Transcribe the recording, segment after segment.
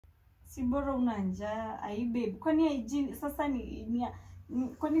Si bora una njaa. Ai babe, kwani hygiene sasa ni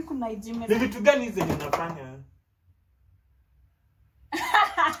kwani kuna hygiene? Ni vitu gani hizo ninafanya?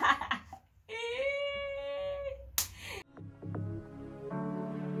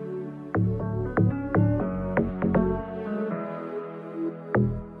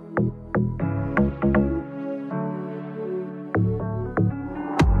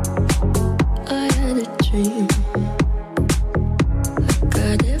 I had a dream. I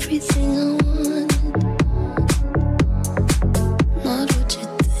got everything I wanted. Not what you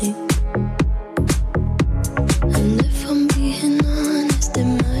think. And if I'm being honest, it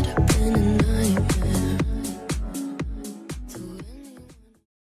might have been a nightmare.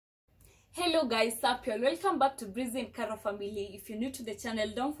 Hello guys, sup y'all, welcome back to Breezy and Kara family. If you're new to the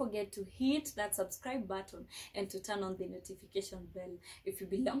channel, don't forget to hit that subscribe button and to turn on the notification bell. If you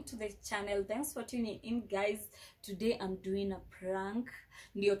belong to the channel, thanks for tuning in guys. Today I'm doing a prank.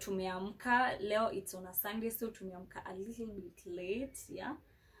 Ndio tumeamka, leo it's on a Sunday, so tumeamka a little bit late, yeah.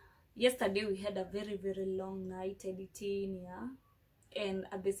 Yesterday we had a very long night editing, yeah. And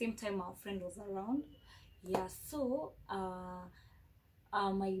at the same time our friend was around. Yeah, so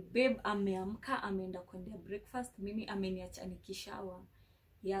my babe ameamka ameenda kwenda breakfast, mimi ameniacha nikishawa.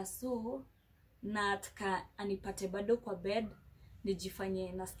 Yeah, so nataka anipate bado kwa bed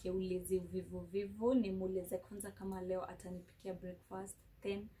nijifanye nasikia ulezi vivu nimueleze kwanza kama leo atanipikia breakfast,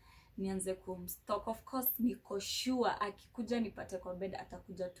 then nianze kumstock. Of course niko sure akikuja nipate kwa bed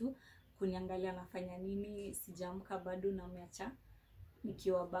atakuja tu kuniangalia nafanya nini, sijaamka bado na ameacha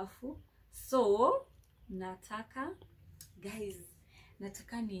nikiwa bafu. So nataka guys,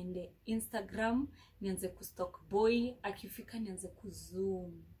 nataka niende Instagram nianze kustock boy, akifika nianze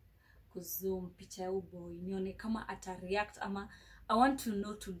kuzoom picha ya boy nione kama ata react ama I want to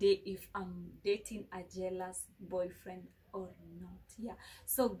know today if I'm dating a jealous boyfriend or not. Yeah,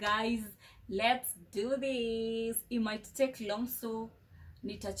 so guys, let's do this. It might take long, so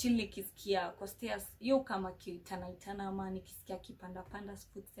nitachill nikisikia kwa stairs yo kama kitana ama nikisikia kipanda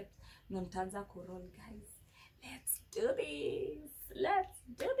footsteps ndo nitaanza kuroll guys. Let's do this. Let's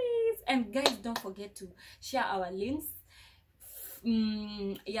do this. And guys, don't forget to share our links.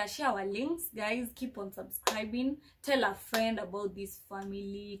 Yeah, share our links guys. Keep on subscribing. Tell a friend about this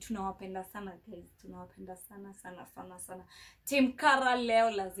family. Tunawapenda sana guys. Tunawapenda sana. Team Kara leo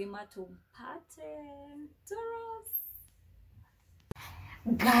lazima tumpate.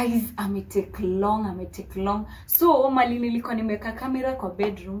 Guys, I take long. So mali nilikuwa nimeweka kamera kwa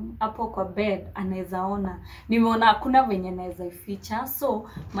bedroom, hapo kwa bed anaweza ona. Nimeona hakuna venye naweza ificha. So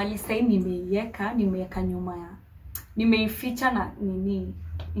mali sasa nimeiweka nyuma ya. Nimeificha na nini?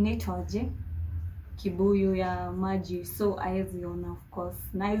 Inaitwaje? Kibuyu ya maji. So haiwezi ona of course.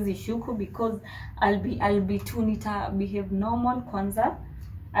 Na hizi shuku because I'll be too nita behave normal kwanza.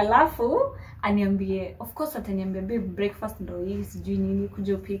 Alafu aniambie, of course ataniambia babe breakfast ndo hii sijui nini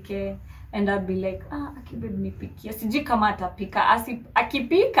kuja upike, and I'll be like babe nipikie. Sijui kama atapika,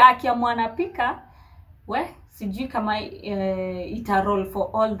 akipika akiamua anapika sijui kama ita roll for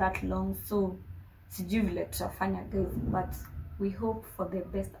all that long, so sijui vile tutafanya guys, but we hope for the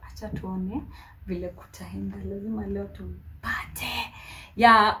best. Acha tuone vile kutaenda, lazima leo tumpate.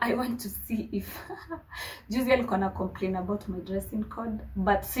 Yeah, I want to see if juzi alikuwa na complain about my dressing code,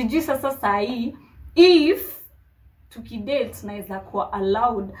 but sijui sasa sahi if tukidate naweza kuwa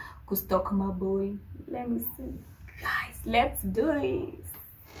allowed kustock my boy. Let me see guys, let's do this.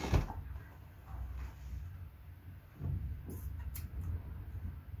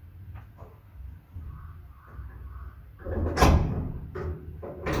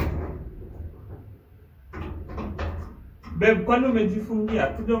 Babe, kwani umejifungia?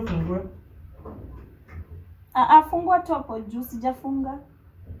 Kuja ufungue. Fungua tu hapo juu, sijafunga.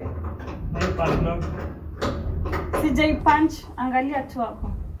 Hapana. Sijai punch, angalia tu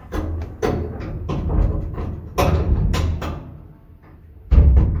hapo.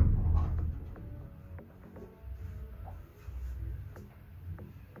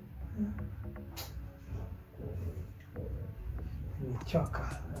 Nichoka.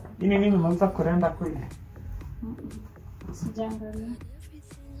 Ini nini mwanza kurenda kweli? Sijaangalia.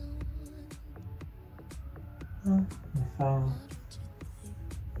 Sawa.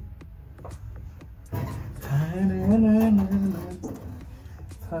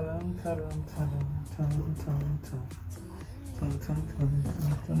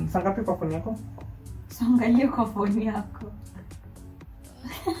 Sangapi kwa phone yako? Sangalia kwa phone yako.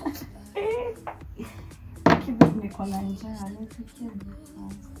 Kibu niko na njaa, nifikie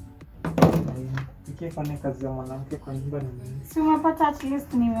breakfast. Nikie fanya kazi ya mwanamke kwa nyumba ni nini? Si umepata at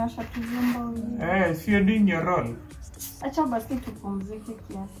least nimeosha tu vyombo. So you're doing your role. Acha basi tupumzike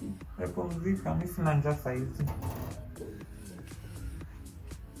kiasi. Pumzika, mimi sina njaa saa hizi.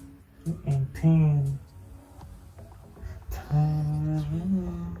 18.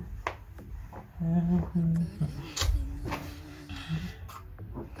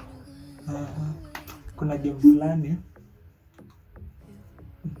 Kuna game fulani.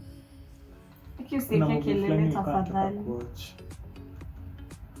 Usiweke kelele tafadhali.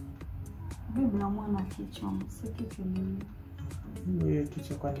 Bibi na mwana kichwa, usiweke kelele. Wewe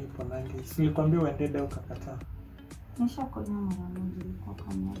kichwa kwani ipo nangi? Nilikwambia uende dada ukakataa. Nishakonya mara moja kwa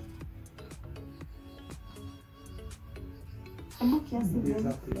kama. Hebu kiasi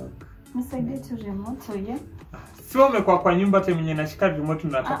gani? Nisaidie tu remote oye. Sio umekuwa kwa nyumba hata mwenye nashika remote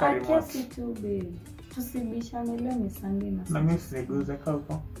unataka remote. Kiasi tu babe. Tusibishane leo ni Sunday na mimi siguze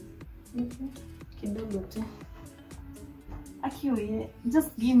kauko. Kidogo tu. Akiwe,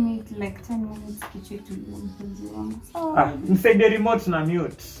 just give me like 10 minutes kichwa tu mpenzi wangu. Nisaidie remote na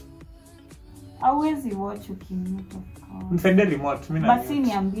mute. Hawezi watch ukimute. Nisaidie remote mimi na mute. Basi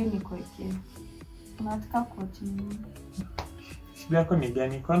niambie nikuwekee. Unataka kuwatch nini? Shida yako ni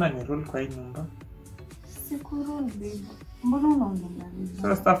gani? Kona ni rule kwa hii nyumba? Siku rule babe. Mbona unaongea hivi?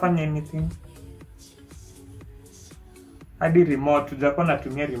 So stafanya anything. Hadi remote, ujapo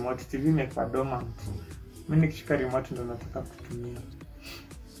natumia remote, TV imekuwa dormant. Mimi nikishika remote ndo nataka kutumia.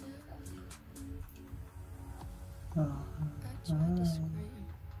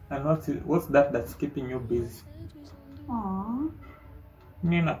 And what's that's keeping you busy?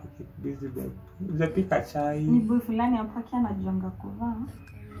 Mimi na keep busy babe. Unapika chai. Ni boy fulani hapa kia anajonga kuvaa.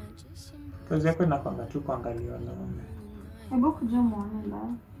 Kazi yako inapanga tu kuangalia wanaume. Hebu kujua muone la.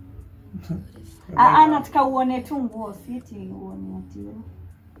 Nataka uone tu nguo fiti uone ati.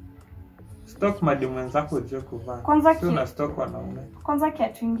 Stock mademu wenzako uje kuvaa. Kwanza una stock wanaume. Kwanza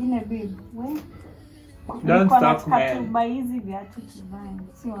kiatu kingine babe. We. Don't stock man. Buy hizi viatu kivae.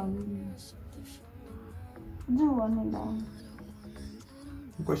 Si wawili. Juu uone la.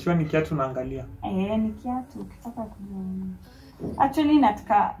 Uko sure ni kiatu unaangalia? Ni kiatu ukitaka kujua. Actually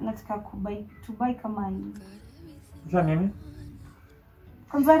nataka kubai kama hii. Sasa nini?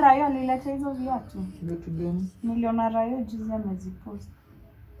 Kwanza Rayo alileta hizo viatu. Viatu gani? Niliona Rayo juzi amezipost.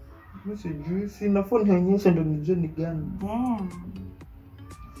 Si na phone haionyesha ndo nijue ni gani. Damn.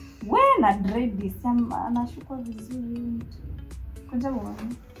 Wewe na dread sema anashukua vizuri. Kuja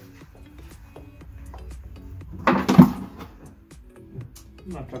uone.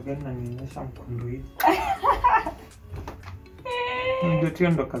 Nataka na nionyesha mkondo hivi.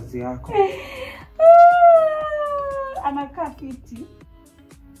 Ndio ndo kazi yako. Anakaa fiti.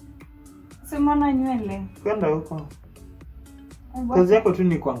 Sema nywele. Kwenda huko. Kazi yako tu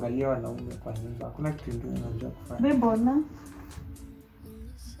ni kuangalia wanaume kwa nyumba. Hakuna kitu kingine unajua kufanya. Bebona.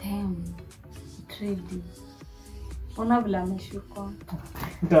 Damn. Trendy. Ona bila mshuko.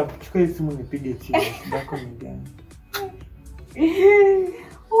 Nitachukua simu nipige chini. Yako ni gani?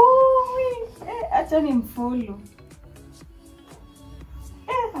 Acha ni mfollow.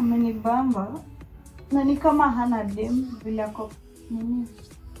 Amenibamba. Na ni kama hana dem vile ako nini?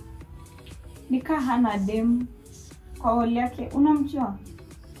 Nika hana dem kwa holi yake. Unamjua?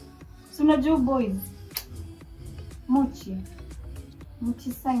 Si unajua boys? Mochi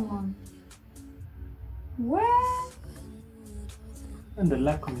Simon. And the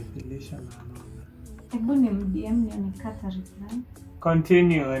lack of relation. Hebu ni MDM ni kata reply.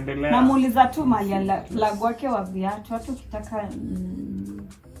 Continue, endelea. Namuuliza tu mali lag wake wa viatu. Watu kitaka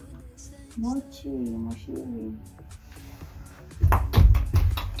Mochi.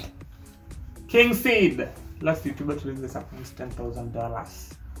 King Seed. Last YouTuber to raise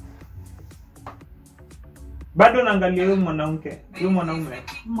 $10,000. Bado naangalia huyu mwanamke. Huyu mwanaume.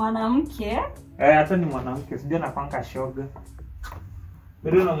 Mwanamke? Hata ni mwanamke. Sijui anapanga shoga.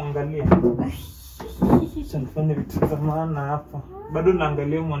 Bado namwangalia. Sanifanya vitu za maana hapa. Bado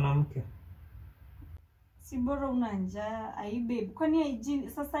naangalia mwanamke. Si bora una njaa, babe. Kwani hygiene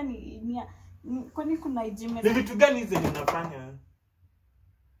sasa ni kwani kuna hygiene? Ni vitu gani hizo ninafanya?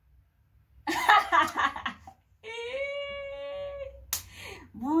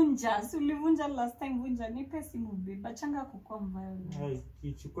 Vunja, si ulivunja last time vunja. Nipe simu babe. Achanga kukua mbaya.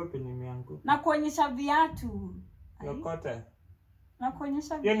 Ichukue penye miangu. Na kuonyesha viatu. Yokote. Na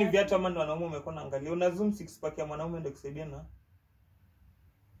kuonyesha viatu. Hiyo ni viatu ama ndo wanaume umekuwa naangalia. Una zoom 6 pack ya mwanaume ndio kusaidia na.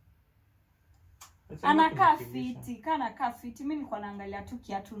 Anakaa fiti. Mimi nilikuwa naangalia tu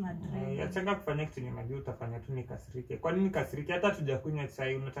kiatu na dread. Achanga kufanya kitu nimejua utafanya tu nikasirike. Kwa nini nikasirike? Hata tujakunywa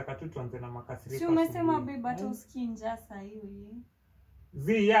chai unataka tu tuanze na makasiriko. Si umesema babe hata usikinja saa hiyo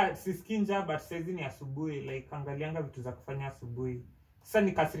si skinja but saizi ni asubuhi like angalianga vitu za kufanya asubuhi. Sasa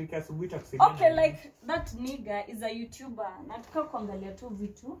nikasirika asubuhi takusaidia. Okay, like that nigga is a YouTuber. Nataka kuangalia tu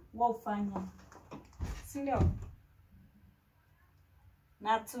vitu wao fanya. Si ndio?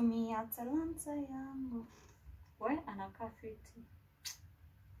 Natumia talanta yangu. We anakaa fiti.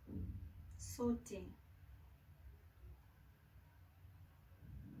 Suti.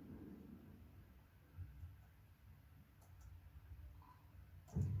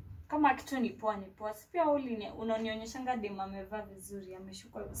 Kama kitu ni poa. Si pia unanionyeshanga dema amevaa vizuri,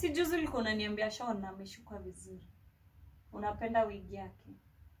 ameshuka. Si juzi ulikuwa unaniambia Shona ameshuka vizuri. Unapenda wig yake.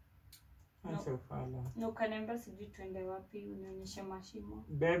 Acha ufala. Na ukaniambia sijui tuende wapi, unionyeshe mashimo.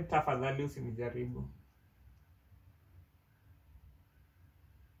 Babe, tafadhali usinijaribu.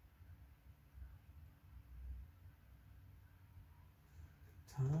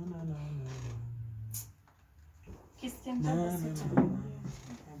 Kisikia mtaka sitakuambia.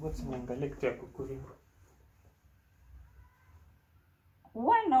 Ngoja niangalie kitu ya kukulia.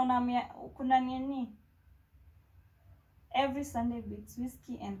 Wewe naona kuna nini? Every Sunday beats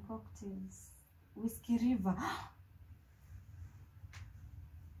whiskey and cocktails. Whiskey River.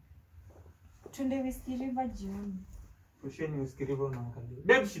 Tunde Whiskey River jioni. Usheni Whiskey River unaangalia.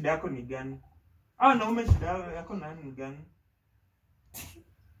 Babe, shida yako ni gani? Naume shida yako ni gani?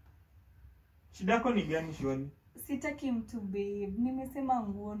 Shida yako ni gani shwali? Sitaki mtu babe. Nimesema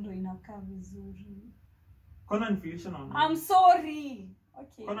nguo ndo inakaa vizuri. Kona nifilisha na wanaume. I'm sorry.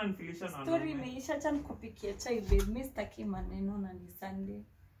 Okay. Kona nifilisha na wanaume. Story imeisha, acha nikupikie chai babe. Mimi sitaki maneno na ni Sunday.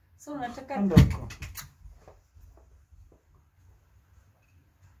 So unataka Ndoko.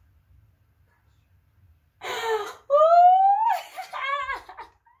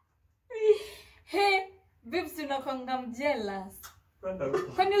 Hey, babe, unakonga jealous. Kwenda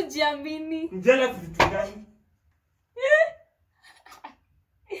huko. Kwani ujiamini? Jealous vitu gani?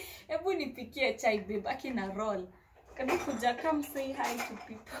 Hebu nipikie chai babe, akina roll. Kadi kuja come say hi to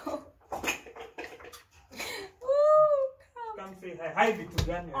people. Come say hi. Hi vitu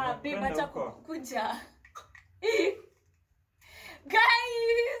gani? Babe, acha kuja.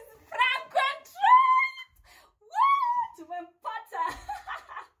 Guys, Frank control. What? Tumempata.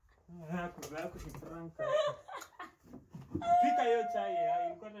 Kuzaa kufranka. Pika hiyo chai,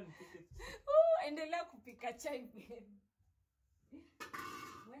 ilikuwa nipike. Endelea kupika chai babe.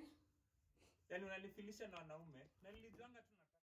 Yaani unanifilisha na wanaume. Na nilijuanga